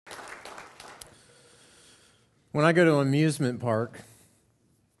When I go to an amusement park,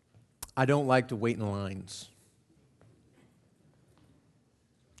 I don't like to wait in lines.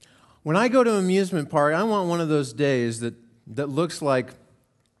 When I go to an amusement park, I want one of those days that looks like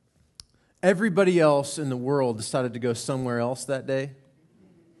everybody else in the world decided to go somewhere else that day.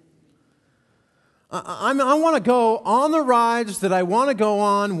 I want to go on the rides that I want to go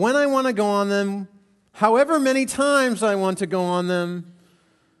on, when I want to go on them, however many times I want to go on them,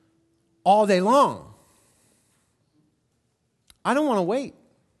 all day long. I don't want to wait.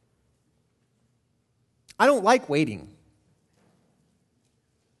 I don't like waiting.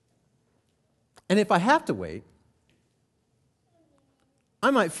 And if I have to wait, I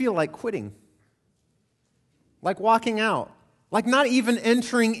might feel like quitting, like walking out, like not even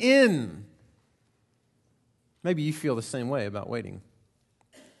entering in. Maybe you feel the same way about waiting.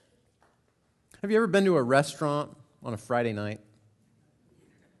 Have you ever been to a restaurant on a Friday night?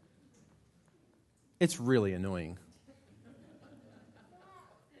 It's really annoying.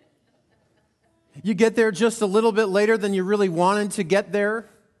 You get there just a little bit later than you really wanted to get there,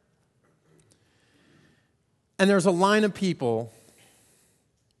 and there's a line of people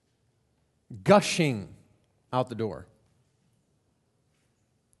gushing out the door.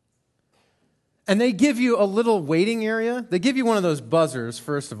 And they give you a little waiting area. They give you one of those buzzers,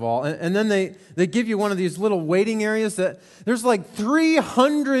 first of all, and then they give you one of these little waiting areas that there's like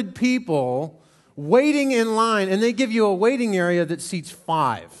 300 people waiting in line, and they give you a waiting area that seats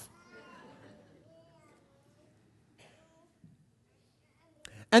 5.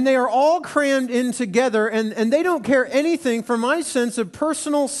 And they are all crammed in together, and they don't care anything for my sense of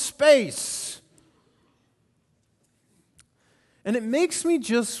personal space. And it makes me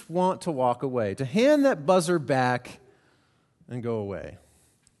just want to walk away, to hand that buzzer back and go away.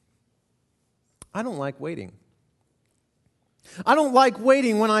 I don't like waiting. I don't like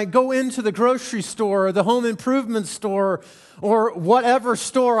waiting when I go into the grocery store or the home improvement store or whatever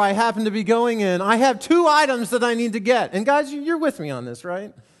store I happen to be going in. I have 2 items that I need to get. And guys, you're with me on this,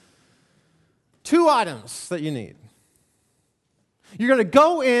 right? 2 items that you need. You're going to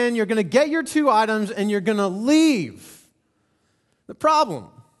go in, you're going to get your 2 items, and you're going to leave. The problem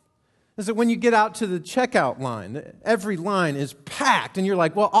is that when you get out to the checkout line, every line is packed, and you're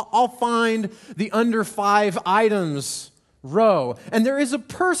like, well, I'll find the under 5 items row. And there is a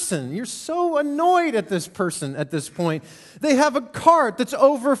person. You're so annoyed at this person at this point. They have a cart that's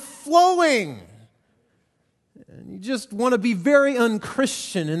overflowing. And you just want to be very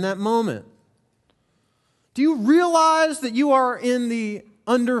unchristian in that moment. Do you realize that you are in the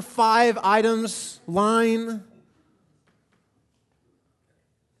under 5 items line?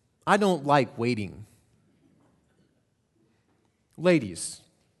 I don't like waiting. Ladies,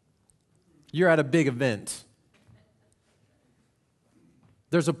 you're at a big event.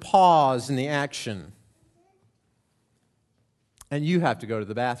 There's a pause in the action, and you have to go to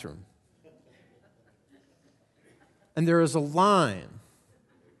the bathroom. And there is a line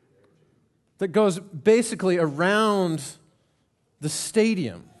that goes basically around the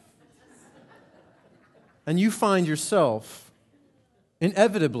stadium. And you find yourself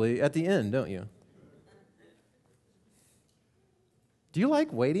inevitably at the end, don't you? Do you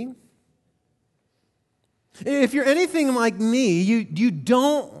like waiting? If you're anything like me, you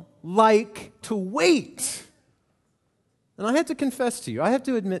don't like to wait. And I have to confess to you, I have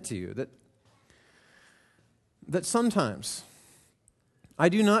to admit to you that sometimes I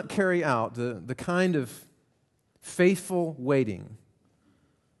do not carry out the kind of faithful waiting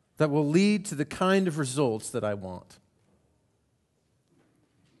that will lead to the kind of results that I want.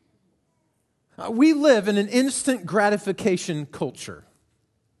 We live in an instant gratification culture.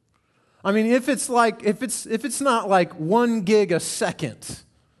 I mean, if it's not like 1 gig a second,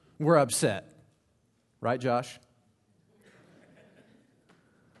 we're upset. Right, Josh?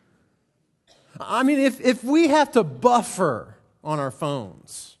 I mean, if we have to buffer on our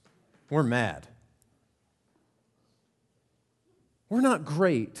phones, we're mad. We're not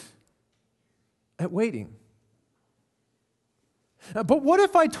great at waiting. But what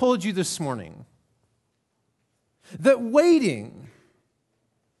if I told you this morning that waiting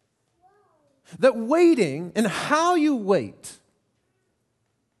and how you wait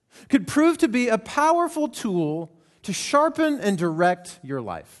could prove to be a powerful tool to sharpen and direct your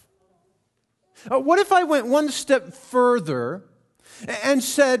life? What if I went one step further and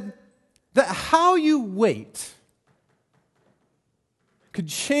said that how you wait could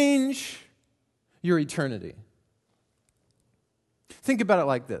change your eternity? Think about it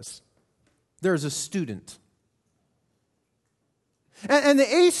like this. There's a student. And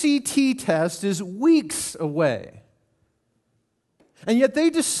the ACT test is weeks away. And yet they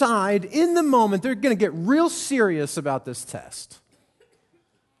decide in the moment they're going to get real serious about this test.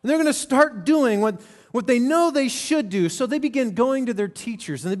 And they're going to start doing what they know they should do. So they begin going to their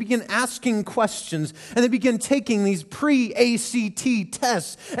teachers and they begin asking questions and they begin taking these pre-ACT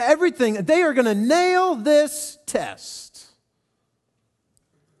tests. Everything, they are going to nail this test.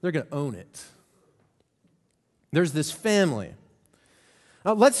 They're going to own it. There's this family.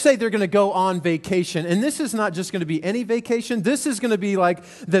 Let's say they're going to go on vacation, and this is not just going to be any vacation. This is going to be like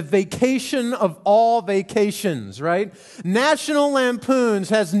the vacation of all vacations, right? National Lampoons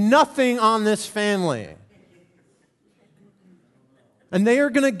has nothing on this family. And they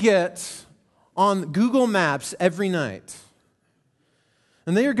are going to get on Google Maps every night.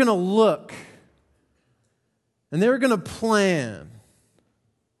 And they are going to look. And they're going to plan.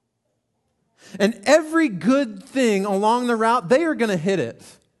 And every good thing along the route, they are going to hit it.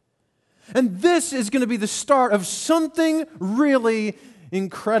 And this is going to be the start of something really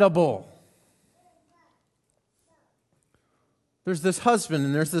incredible. There's this husband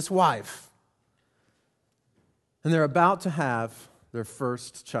and there's this wife. And they're about to have their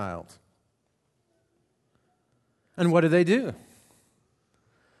first child. And what do?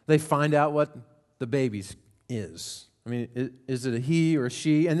 They find out what the baby is. I mean, is it a he or a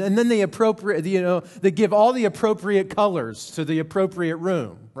she? And then they they give all the appropriate colors to the appropriate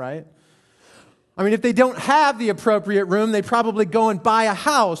room, right? I mean, if they don't have the appropriate room, they probably go and buy a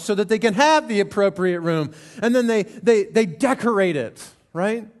house so that they can have the appropriate room. And then they decorate it,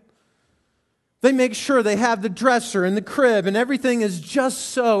 right? They make sure they have the dresser and the crib and everything is just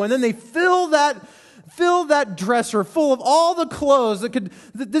so. And then they fill that dresser full of all the clothes that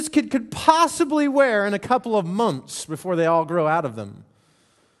this kid could possibly wear in a couple of months before they all grow out of them.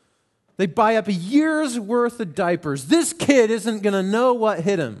 They buy up a year's worth of diapers. This kid isn't going to know what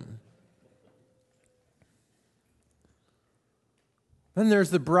hit him. Then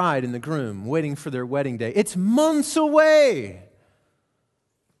there's the bride and the groom waiting for their wedding day. It's months away.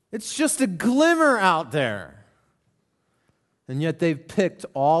 It's just a glimmer out there. And yet they've picked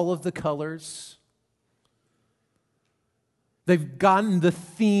all of the colors. They've gotten the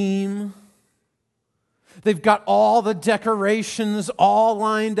theme. They've got all the decorations all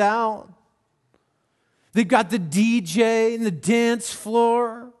lined out. They've got the DJ and the dance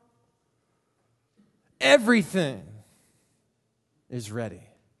floor. Everything is ready.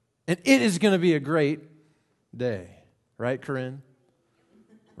 And it is going to be a great day. Right, Corinne?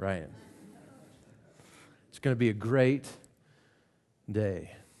 Right. It's going to be a great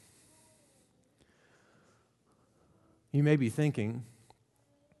day. You may be thinking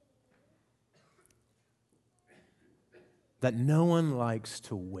that no one likes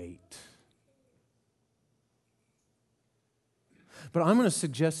to wait. But I'm going to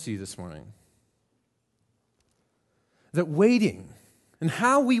suggest to you this morning that waiting and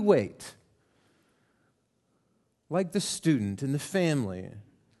how we wait, like the student and the family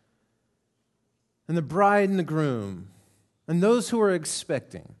and the bride and the groom and those who are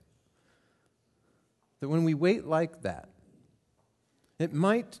expecting, that when we wait like that, it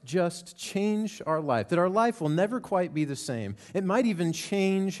might just change our life, that our life will never quite be the same. It might even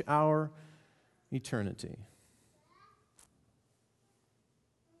change our eternity.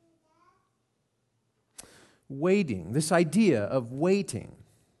 Waiting, this idea of waiting,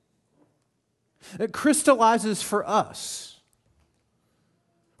 it crystallizes for us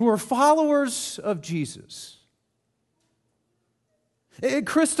who are followers of Jesus. It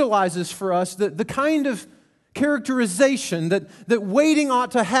crystallizes for us the kind of characterization that waiting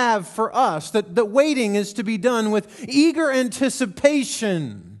ought to have for us, that waiting is to be done with eager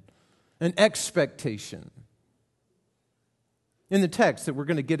anticipation and expectation. In the text that we're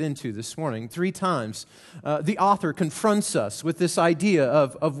going to get into this morning, 3 times, the author confronts us with this idea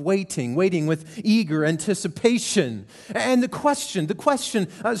of waiting with eager anticipation. And the question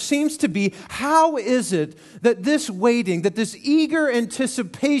seems to be, how is it that this waiting, that this eager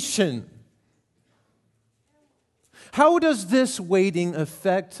anticipation, how does this waiting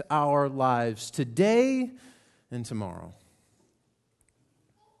affect our lives today and tomorrow?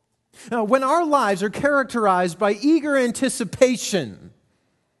 Now, when our lives are characterized by eager anticipation,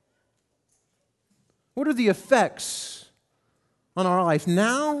 what are the effects on our life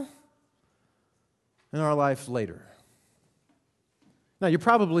now and our life later? Now, you're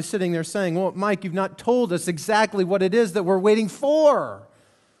probably sitting there saying, well, Mike, you've not told us exactly what it is that we're waiting for.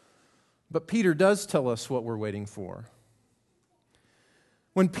 But Peter does tell us what we're waiting for.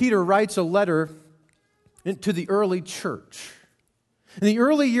 When Peter writes a letter to the early church, in the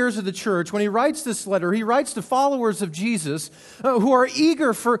early years of the church, when he writes this letter, he writes to followers of Jesus who are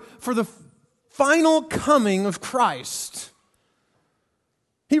eager for the final coming of Christ.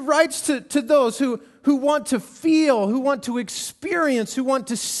 He writes to those who want to feel, who want to experience, who want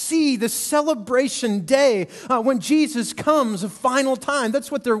to see the celebration day when Jesus comes a final time. That's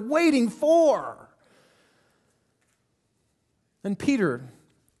what they're waiting for. And Peter,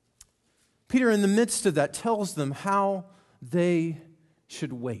 in the midst of that, tells them how they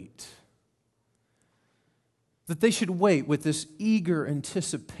should wait. That they should wait with this eager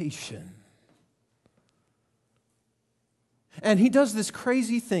anticipation. And he does this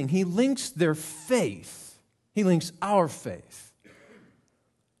crazy thing. He links their faith, he links our faith,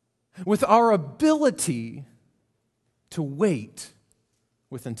 with our ability to wait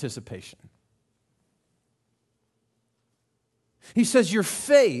with anticipation. He says your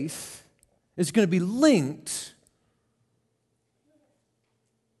faith is going to be linked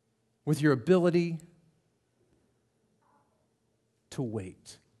with your ability to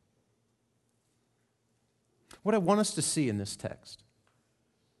wait. What I want us to see in this text,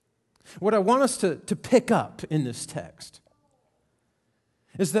 what I want us to pick up in this text,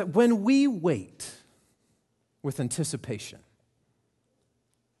 is that when we wait with anticipation,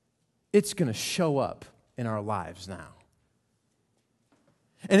 it's going to show up in our lives now.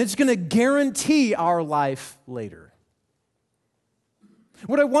 And it's going to guarantee our life later.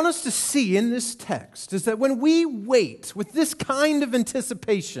 What I want us to see in this text is that when we wait with this kind of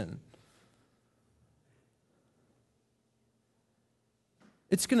anticipation,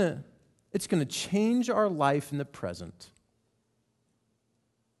 it's going to change our life in the present.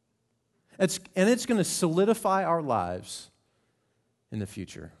 And it's going to solidify our lives in the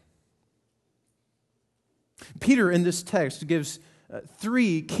future. Peter, in this text, gives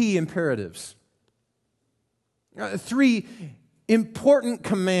three key imperatives, three important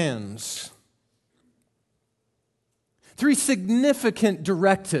commands, three significant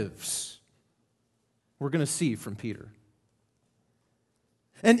directives we're going to see from Peter.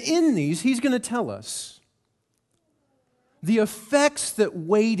 And in these, he's going to tell us the effects that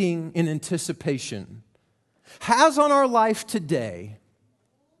waiting in anticipation has on our life today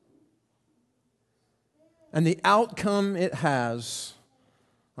and the outcome it has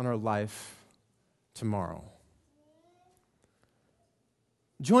on our life tomorrow.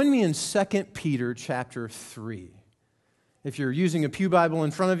 Join me in 2 Peter chapter 3. If you're using a pew Bible in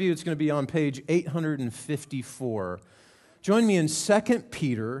front of you, it's going to be on page 854. Join me in 2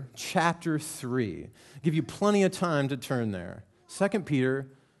 Peter chapter 3. I'll give you plenty of time to turn there. 2 Peter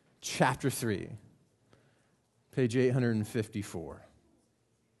chapter 3, page 854.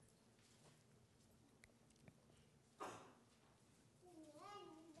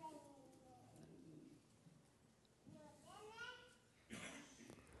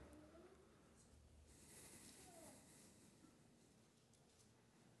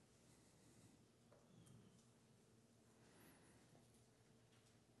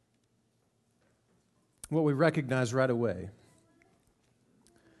 What we recognize right away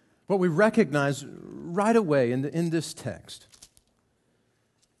in this text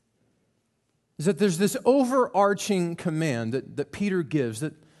is that there's this overarching command that Peter gives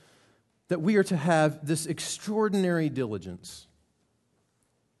that we are to have this extraordinary diligence.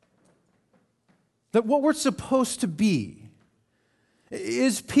 That what we're supposed to be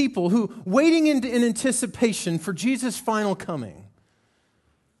is people who, waiting in anticipation for Jesus' final coming,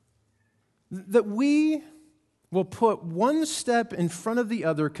 that we will put one step in front of the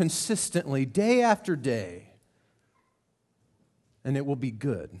other consistently, day after day, and it will be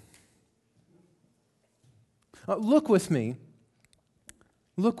good. Look with me,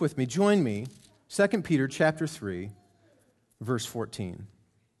 join me, 2 Peter chapter 3, verse 14.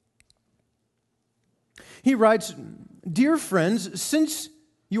 He writes, "Dear friends, since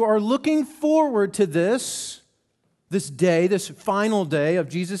you are looking forward to this day, this final day of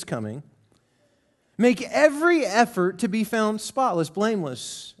Jesus coming, make every effort to be found spotless,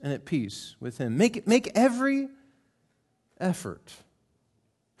 blameless, and at peace with Him." Make every effort.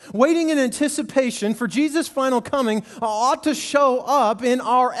 Waiting in anticipation for Jesus' final coming ought to show up in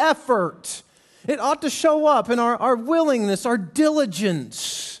our effort. It ought to show up in our willingness, our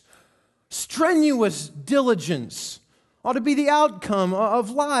diligence, strenuous diligence. Ought to be the outcome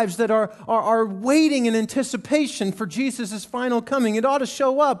of lives that are waiting in anticipation for Jesus' final coming. It ought to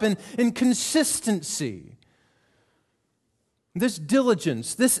show up in consistency. This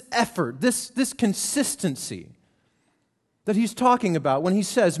diligence, this effort, this consistency that he's talking about when he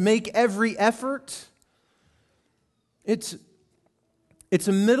says, make every effort. It's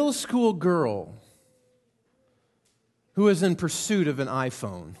a middle school girl who is in pursuit of an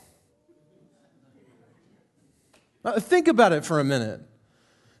iPhone. Think about it for a minute.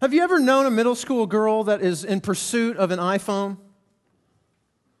 Have you ever known a middle school girl that is in pursuit of an iPhone?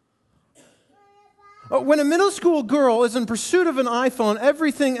 When a middle school girl is in pursuit of an iPhone,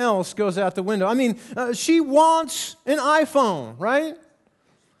 everything else goes out the window. I mean, she wants an iPhone, right?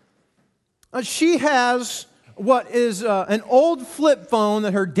 She has what is an old flip phone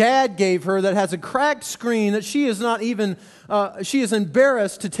that her dad gave her that has a cracked screen that she is not even, she is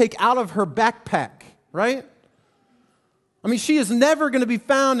embarrassed to take out of her backpack, right? I mean, she is never going to be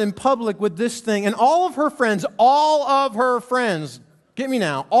found in public with this thing. And all of her friends, get me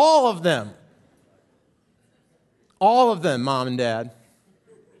now, all of them, Mom and Dad,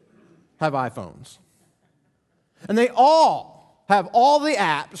 have iPhones. And they all have all the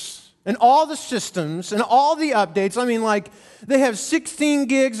apps and all the systems and all the updates. I mean, like, they have 16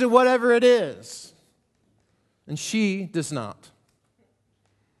 gigs of whatever it is. And she does not.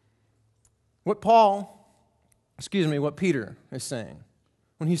 What Peter is saying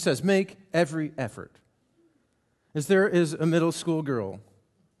when he says, make every effort, is there is a middle school girl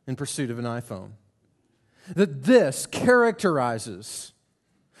in pursuit of an iPhone. That this characterizes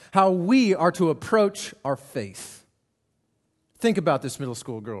how we are to approach our faith. Think about this middle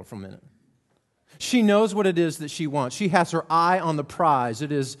school girl for a minute. She knows what it is that she wants. She has her eye on the prize.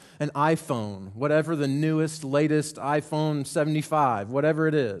 It is an iPhone, whatever the newest, latest iPhone 75, whatever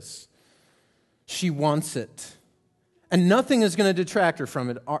it is. She wants it. And nothing is going to detract her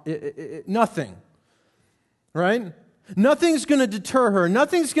from it. Nothing. Right? Nothing's going to deter her.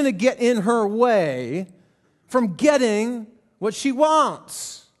 Nothing's going to get in her way from getting what she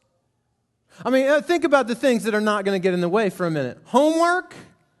wants. I mean, think about the things that are not going to get in the way for a minute. Homework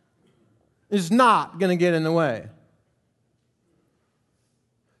is not going to get in the way.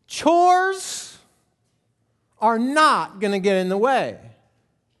 Chores are not going to get in the way.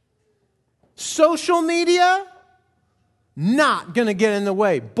 Social media, not going to get in the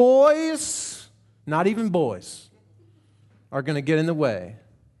way. Boys, not even boys, are going to get in the way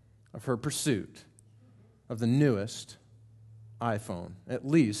of her pursuit of the newest iPhone, at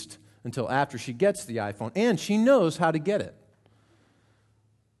least until after she gets the iPhone, and she knows how to get it.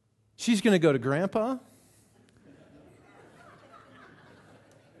 She's going to go to Grandpa,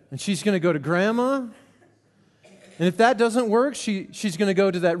 and she's going to go to Grandma, and if that doesn't work, she's going to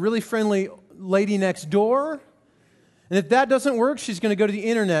go to that really friendly lady next door, and if that doesn't work, she's going to go to the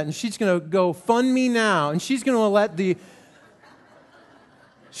internet, and she's going to go fund me now, and she's going to let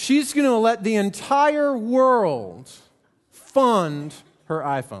the entire world fund her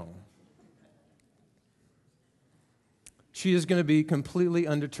iPhone. She is going to be completely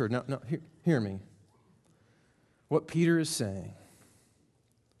undeterred. Now, hear me. What Peter is saying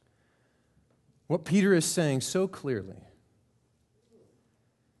so clearly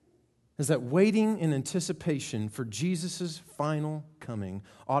is that waiting in anticipation for Jesus' final coming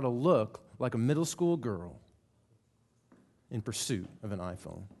ought to look like a middle school girl in pursuit of an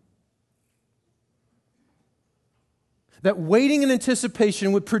iPhone. That waiting in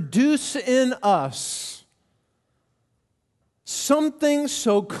anticipation would produce in us something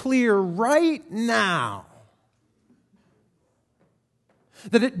so clear right now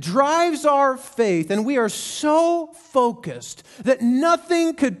that it drives our faith, and we are so focused that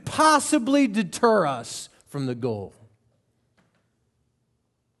nothing could possibly deter us from the goal.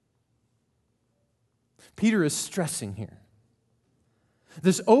 Peter is stressing here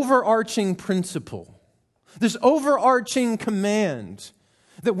this overarching principle, this overarching command,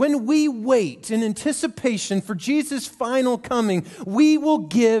 that when we wait in anticipation for Jesus' final coming, we will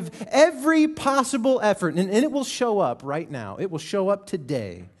give every possible effort, and it will show up right now. It will show up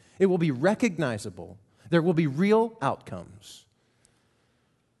today. It will be recognizable. There will be real outcomes.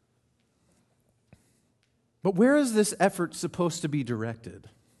 But where is this effort supposed to be directed?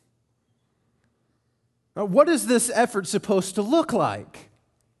 What is this effort supposed to look like?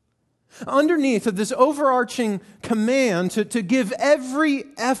 Underneath of this overarching command to give every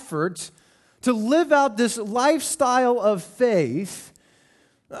effort to live out this lifestyle of faith,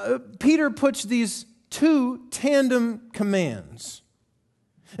 Peter puts these two tandem commands.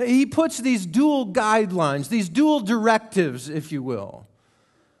 He puts these dual guidelines, these dual directives, if you will.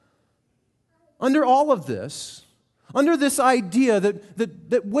 Under all of this, under this idea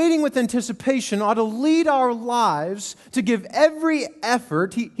that waiting with anticipation ought to lead our lives to give every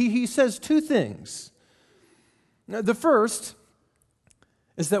effort, he says two things. The first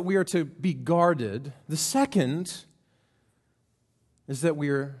is that we are to be guarded. The second is that we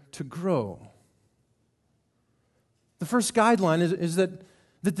are to grow. The first guideline is that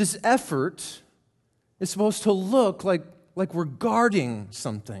this effort is supposed to look like we're guarding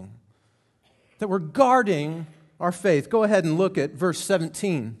something, that we're guarding our faith. Go ahead and look at verse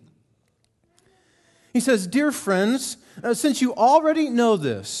 17. He says, "Dear friends, since you already know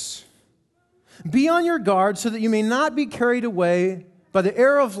this, Be on your guard so that you may not be carried away by the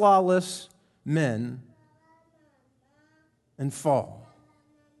air of lawless men and fall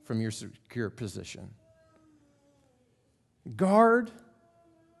from your secure position. Guard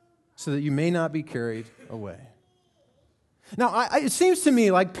so that you may not be carried away. Now, it seems to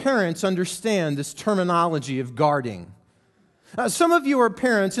me like parents understand this terminology of guarding. Some of you are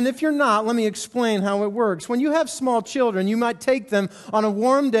parents, and if you're not, let me explain how it works. When you have small children, you might take them on a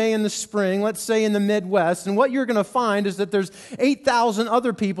warm day in the spring, let's say in the Midwest, and what you're going to find is that there's 8,000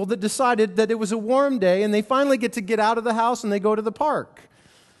 other people that decided that it was a warm day, and they finally get out of the house and they go to the park.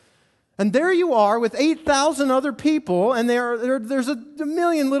 And there you are with 8,000 other people, and there's a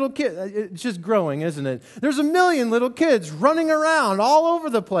million little kids. It's just growing, isn't it? There's a million little kids running around all over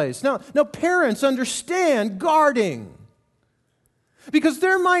the place. Now parents understand guarding. Because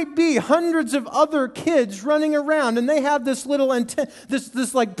there might be hundreds of other kids running around, and they have this little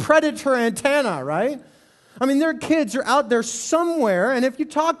this like predator antenna, right? I mean, their kids are out there somewhere, and if you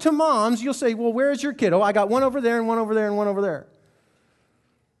talk to moms, you'll say, well, where's your kid? Oh, I got one over there and one over there and one over there.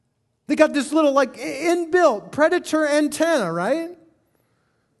 They got this little like inbuilt predator antenna, right?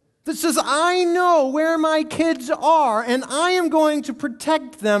 That says, I know where my kids are, and I am going to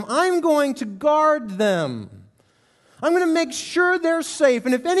protect them. I'm going to guard them. I'm going to make sure they're safe.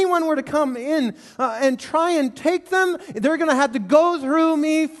 And if anyone were to come in and try and take them, they're going to have to go through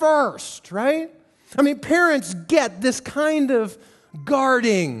me first, right? I mean, parents get this kind of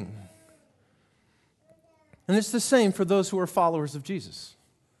guarding. And it's the same for those who are followers of Jesus.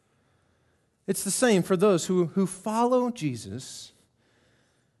 It's the same for those who follow Jesus,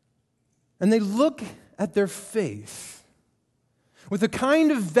 and they look at their faith with the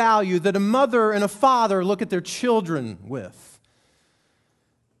kind of value that a mother and a father look at their children with.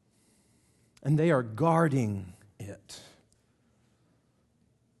 And they are guarding it.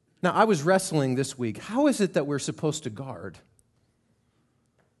 Now, I was wrestling this week. How is it that we're supposed to guard?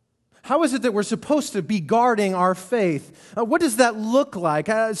 How is it that we're supposed to be guarding our faith? What does that look like?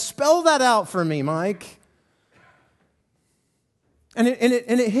 Spell that out for me, Mike. And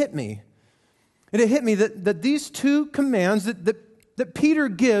it hit me. And it hit me that these two commands that Peter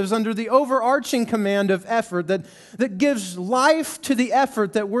gives under the overarching command of effort, that gives life to the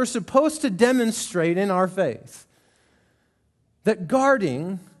effort that we're supposed to demonstrate in our faith, that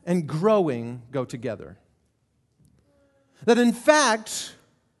guarding and growing go together. That in fact,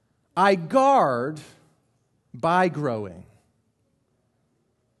 I guard by growing.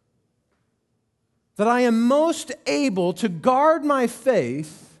 That I am most able to guard my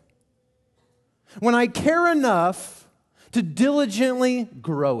faith when I care enough to diligently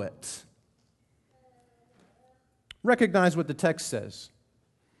grow it. Recognize what the text says.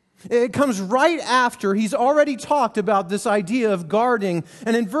 It comes right after he's already talked about this idea of guarding.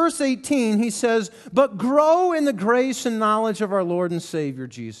 And in verse 18, he says, but grow in the grace and knowledge of our Lord and Savior,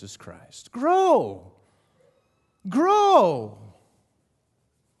 Jesus Christ. Grow. Grow.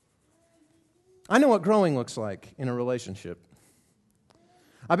 I know what growing looks like in a relationship.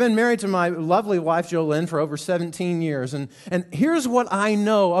 I've been married to my lovely wife, Jolynn, for over 17 years. And here's what I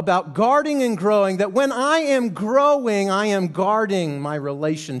know about guarding and growing, that when I am growing, I am guarding my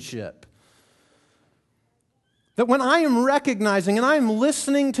relationship. That when I am recognizing and I am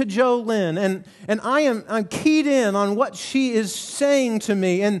listening to Jolynn and I'm keyed in on what she is saying to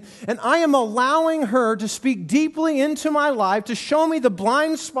me and I am allowing her to speak deeply into my life, to show me the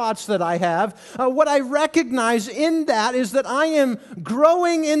blind spots that I have, what I recognize in that is that I am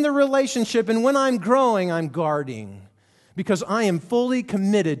growing in the relationship, and when I'm growing, I'm guarding because I am fully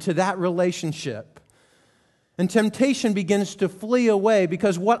committed to that relationship. And temptation begins to flee away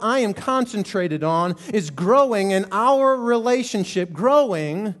because what I am concentrated on is growing in our relationship.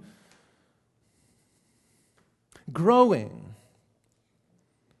 Growing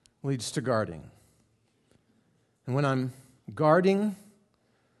leads to guarding. And when I'm guarding,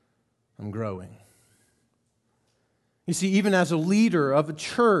 I'm growing. You see, even as a leader of a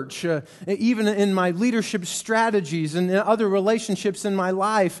church, even in my leadership strategies and in other relationships in my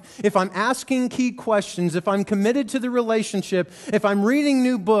life, if I'm asking key questions, if I'm committed to the relationship, if I'm reading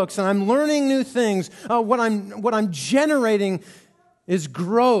new books and I'm learning new things, what I'm generating is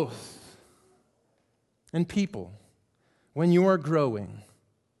growth in people. When you are growing,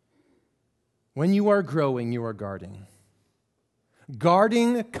 you are guarding.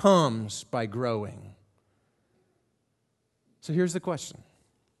 Guarding comes by growing. So here's the question.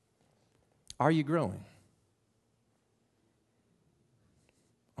 Are you growing?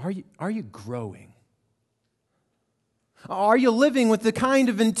 Are you growing? Are you living with the kind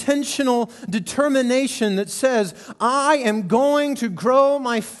of intentional determination that says, I am going to grow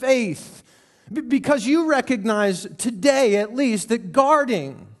my faith Because you recognize today, at least, that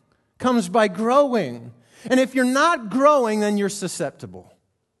guarding comes by growing. And if you're not growing, then you're susceptible.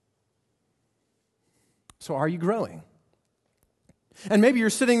 So are you growing? And maybe you're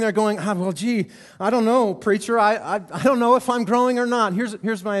sitting there going, well, gee, I don't know, preacher. I don't know if I'm growing or not.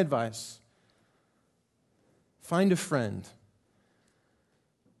 Here's my advice. Find a friend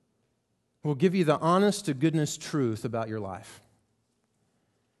who will give you the honest to goodness truth about your life.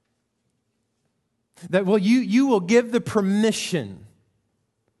 That you will give the permission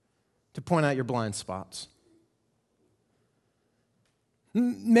to point out your blind spots.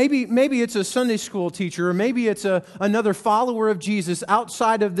 Maybe it's a Sunday school teacher, or maybe it's another follower of Jesus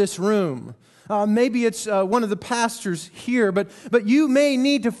outside of this room. Maybe it's one of the pastors here, but you may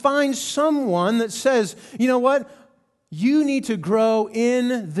need to find someone that says, you know what? You need to grow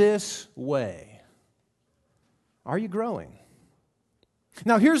in this way. Are you growing?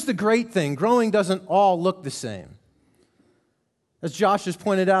 Now, here's the great thing. Growing doesn't all look the same. As Josh has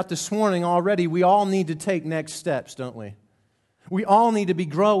pointed out this morning already, we all need to take next steps, don't we? We all need to be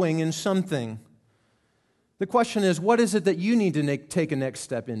growing in something. The question is, what is it that you need to take a next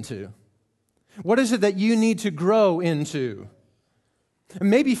step into? What is it that you need to grow into? And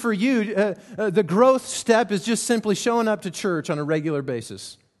maybe for you, the growth step is just simply showing up to church on a regular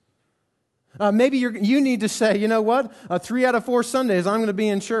basis. Maybe you need to say, you know what? 3 out of 4 Sundays, I'm going to be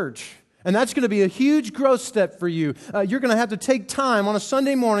in church. And that's going to be a huge growth step for you. You're going to have to take time on a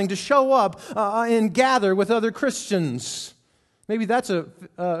Sunday morning to show up and gather with other Christians. Maybe that's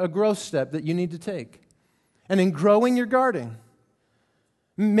a growth step that you need to take. And in growing, you're guarding.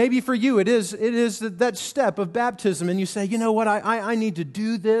 Maybe for you, it is that step of baptism, and you say, you know what, I need to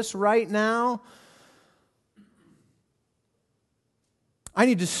do this right now. I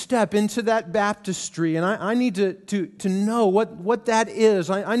need to step into that baptistry, and I need to know what that is.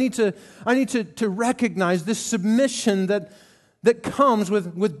 I need to recognize this submission that comes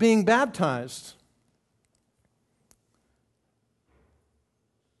with being baptized.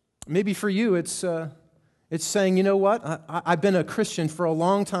 Maybe for you, it's saying, you know what, I've been a Christian for a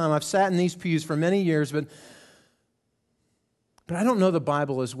long time. I've sat in these pews for many years, but I don't know the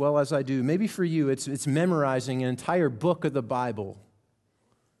Bible as well as I do. Maybe for you, it's memorizing an entire book of the Bible.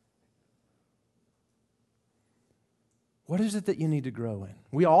 What is it that you need to grow in?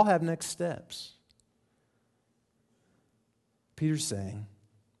 We all have next steps. Peter's saying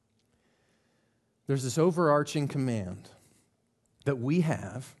there's this overarching command that we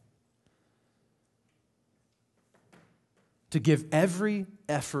have to give every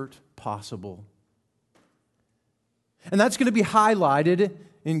effort possible. And that's going to be highlighted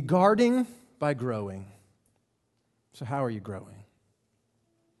in guarding by growing. So how are you growing?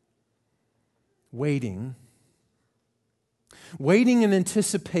 Waiting in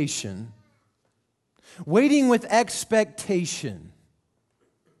anticipation. Waiting with expectation.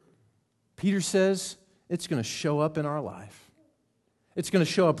 Peter says it's going to show up in our life. It's going to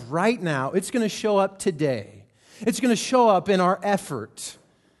show up right now. It's going to show up today. It's going to show up in our effort.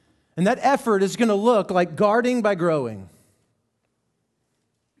 And that effort is going to look like guarding by growing.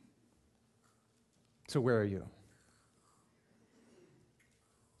 So where are you?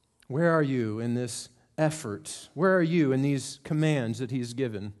 Where are you in this effort? Where are you in these commands that he's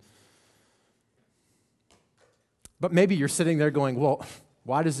given? But maybe you're sitting there going, well,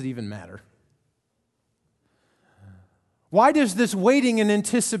 why does it even matter? Why does this waiting in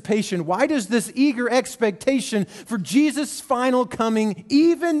anticipation, why does this eager expectation for Jesus' final coming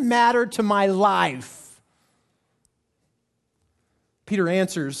even matter to my life? Peter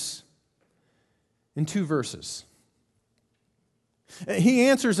answers in 2 verses. He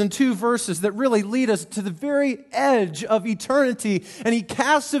answers in 2 verses that really lead us to the very edge of eternity, and he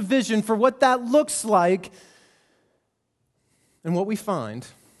casts a vision for what that looks like. And what we find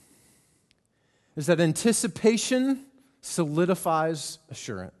is that anticipation solidifies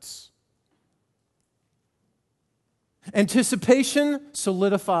assurance. Anticipation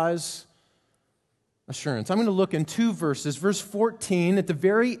solidifies assurance. I'm going to look in 2 verses, verse 14 at the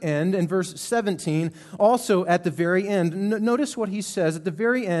very end and verse 17 also at the very end. Notice what he says at the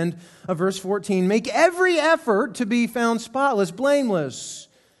very end of verse 14. Make every effort to be found spotless, blameless.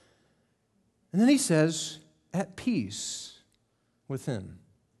 And then he says, at peace with him.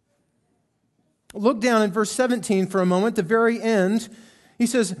 Look down at verse 17 for a moment, the very end. He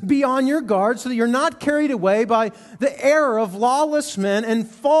says, be on your guard so that you're not carried away by the error of lawless men and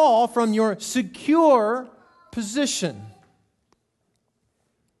fall from your secure position.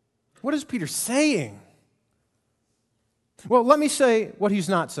 What is Peter saying? Well, let me say what he's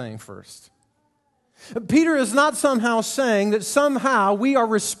not saying first. Peter is not somehow saying that somehow we are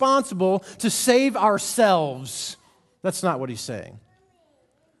responsible to save ourselves. That's not what he's saying.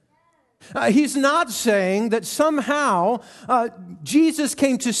 He's not saying that somehow Jesus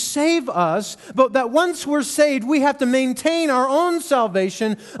came to save us, but that once we're saved, we have to maintain our own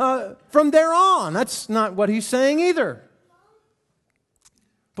salvation from there on. That's not what he's saying either.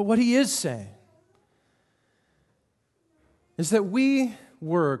 But what he is saying is that we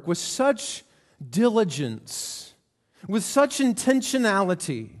work with such diligence, with such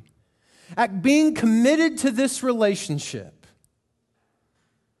intentionality, at being committed to this relationship,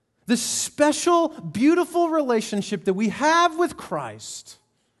 this special, beautiful relationship that we have with Christ,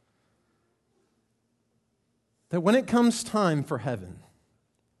 that when it comes time for heaven,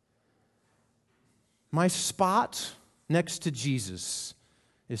 my spot next to Jesus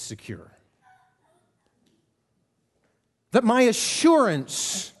is secure. That my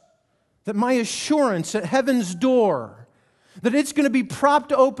assurance at heaven's door, that it's going to be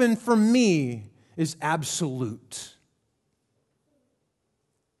propped open for me, is absolute.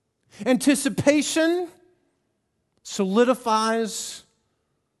 Anticipation solidifies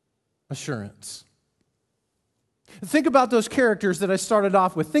assurance. Think about those characters that I started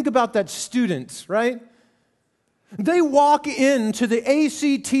off with. Think about that student, right? They walk into the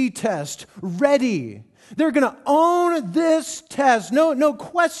ACT test ready. They're going to own this test. No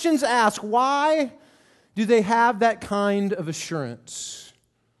questions asked. Why do they have that kind of assurance?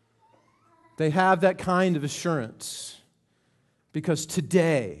 They have that kind of assurance because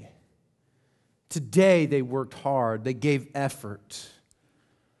today they worked hard. They gave effort.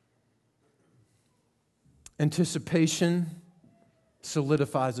 Anticipation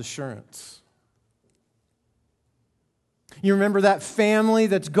solidifies assurance. You remember that family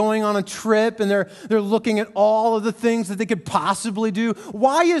that's going on a trip and they're looking at all of the things that they could possibly do?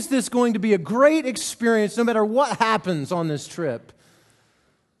 Why is this going to be a great experience no matter what happens on this trip?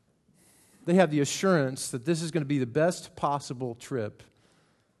 They have the assurance that this is going to be the best possible trip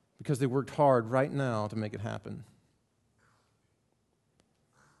because they worked hard right now to make it happen.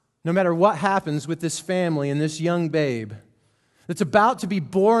 No matter what happens with this family and this young babe that's about to be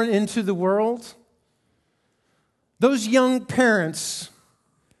born into the world, those young parents,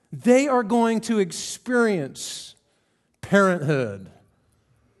 they are going to experience parenthood.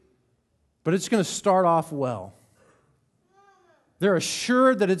 But it's going to start off well. They're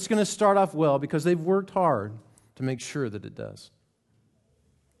assured that it's going to start off well because they've worked hard to make sure that it does.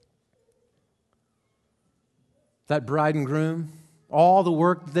 That bride and groom, all the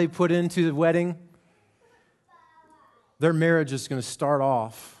work that they put into the wedding, their marriage is going to start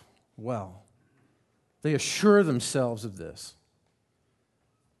off well. They assure themselves of this.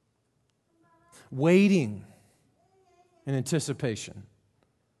 Waiting in anticipation.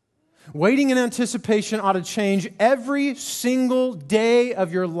 Waiting in anticipation ought to change every single day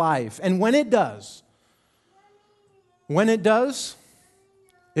of your life. And when it does,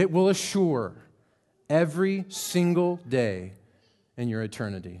 it will assure every single day in your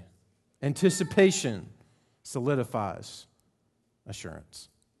eternity. Anticipation solidifies assurance.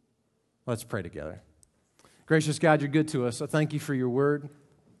 Let's pray together. Gracious God, you're good to us. I thank you for your word.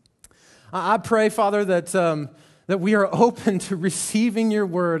 I pray, Father, that we are open to receiving your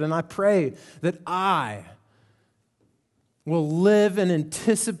word, and I pray that I will live in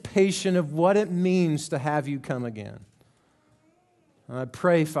anticipation of what it means to have you come again. And I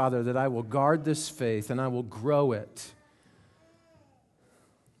pray, Father, that I will guard this faith and I will grow it.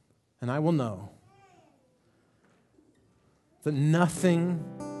 And I will know that nothing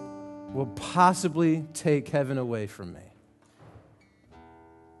will possibly take heaven away from me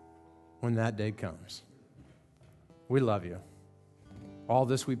when that day comes. We love you. All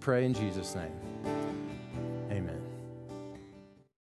this we pray in Jesus' name.